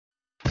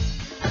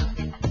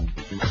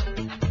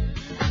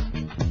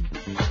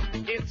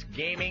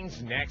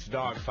this next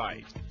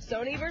dogfight.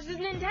 Sony versus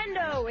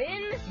Nintendo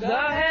in The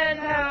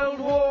Handheld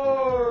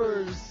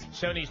Wars!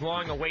 Sony's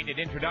long-awaited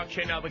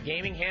introduction of a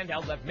gaming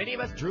handheld left many of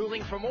us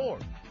drooling for more,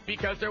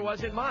 because there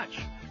wasn't much.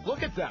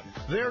 Look at them.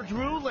 They're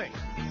drooling.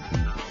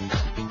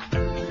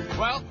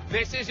 Well,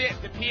 this is it,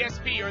 the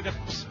PSP, or the...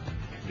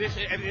 This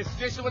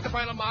is what the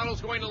final model is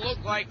going to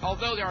look like,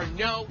 although there are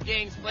no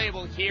games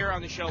playable here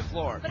on the show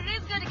floor. But it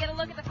is good to get a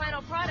look at the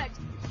final product.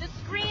 The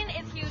screen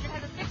is huge. It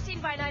has a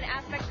 16:9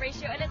 aspect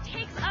ratio, and it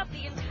takes up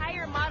the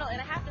entire model. And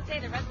I have to say,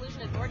 the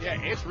resolution is gorgeous. Yeah,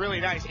 it's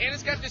really nice. And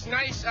it's got this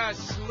nice,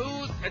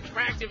 smooth,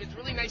 attractive, it's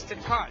really nice to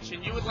touch.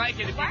 And you would like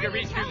it if you could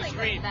reach through the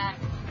screen. That?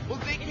 Well,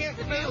 they can't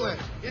feel it.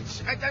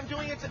 I'm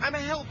doing it. I'm a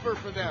helper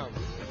for them.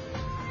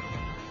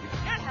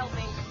 You're not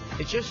helping.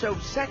 It's just so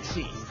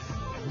sexy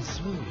and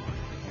smooth.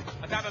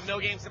 On top of no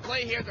games to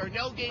play here, there are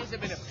no games that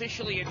have been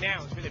officially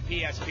announced for the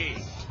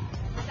PSP.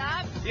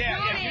 Stop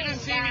Yeah, doing you didn't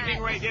see that.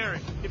 anything right there.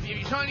 If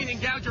you saw anything,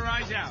 gouge your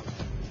eyes out.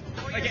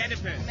 Like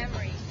Oedipus.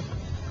 Memory.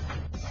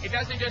 It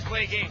doesn't just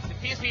play games. The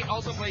PSP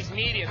also plays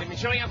media. They've been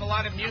showing up a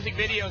lot of music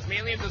videos,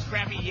 mainly of those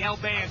crappy Yell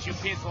bands you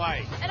kids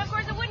like. And of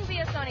course, it wouldn't be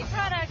a Sony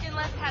product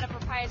unless it had a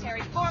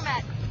proprietary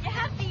format. You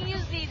have to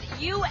use these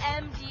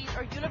UMDs,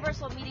 or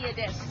Universal Media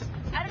Discs.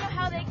 I don't know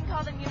how they can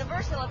call them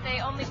universal if they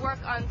only work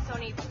on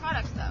Sony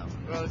products, though.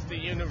 Well, it's the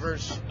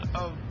universe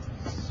of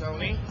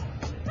Sony.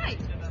 Right.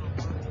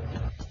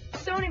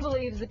 Sony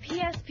believes the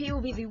PSP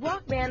will be the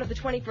Walkman of the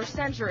 21st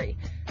century.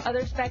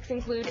 Other specs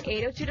include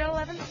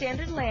 802.11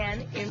 standard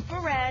LAN,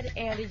 infrared,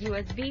 and a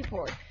USB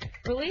port.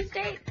 Release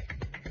date?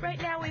 Right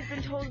now we've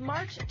been told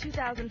March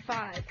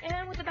 2005,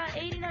 and with about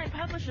 89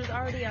 publishers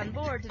already on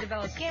board to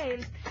develop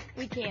games,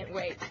 we can't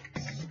wait.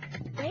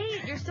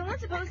 Wait, you're still not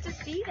supposed to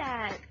see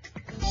that.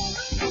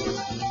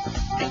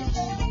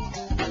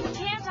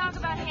 Can't talk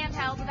about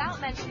handheld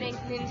without mentioning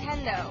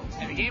Nintendo.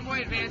 And the Game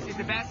Boy Advance is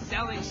the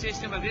best-selling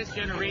system of this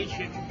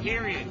generation,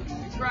 period.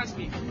 Trust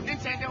me,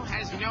 Nintendo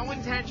has no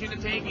intention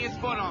of taking its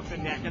foot off the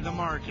neck of the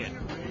market.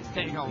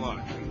 Take a look.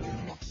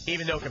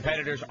 Even though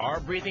competitors are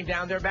breathing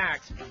down their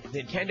backs,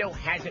 Nintendo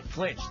hasn't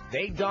flinched.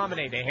 They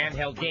dominate the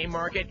handheld game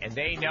market, and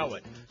they know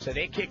it. So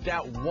they kicked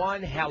out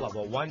one hell of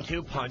a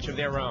 1-2 punch of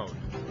their own.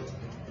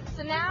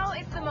 So now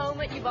it's the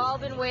moment you've all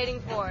been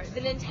waiting for, the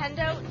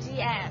Nintendo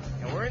DS.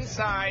 And we're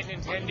inside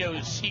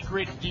Nintendo's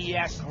secret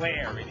DS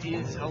lair. It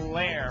is a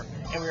lair,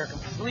 and we are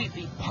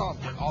completely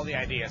pumped with all the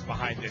ideas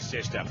behind this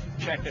system.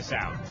 Check this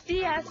out.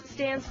 DS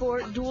stands for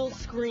dual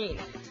screen.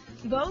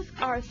 Both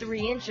are 3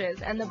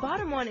 inches, and the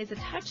bottom one is a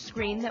touch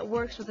screen that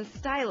works with a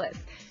stylus.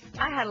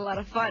 I had a lot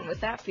of fun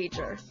with that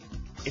feature.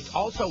 It's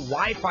also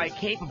Wi-Fi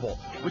capable,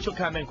 which will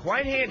come in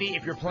quite handy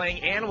if you're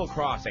playing Animal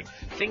Crossing.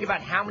 Think about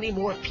how many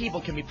more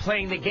people can be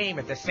playing the game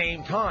at the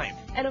same time.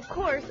 And of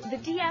course, the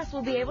DS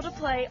will be able to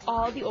play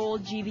all the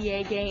old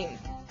GBA games.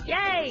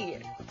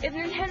 Yay! If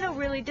Nintendo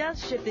really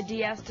does ship the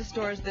DS to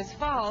stores this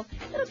fall,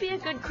 it'll be a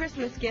good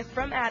Christmas gift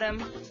from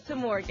Adam to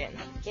Morgan.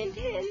 Hint,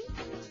 hint.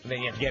 And then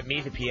you have to get me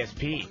the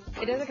PSP.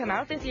 It doesn't come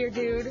out this year,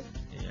 dude.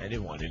 Yeah, I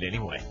didn't want it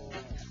anyway.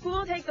 Who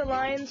will take the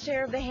lion's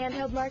share of the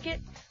handheld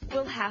market?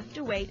 We'll have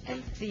to wait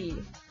and see.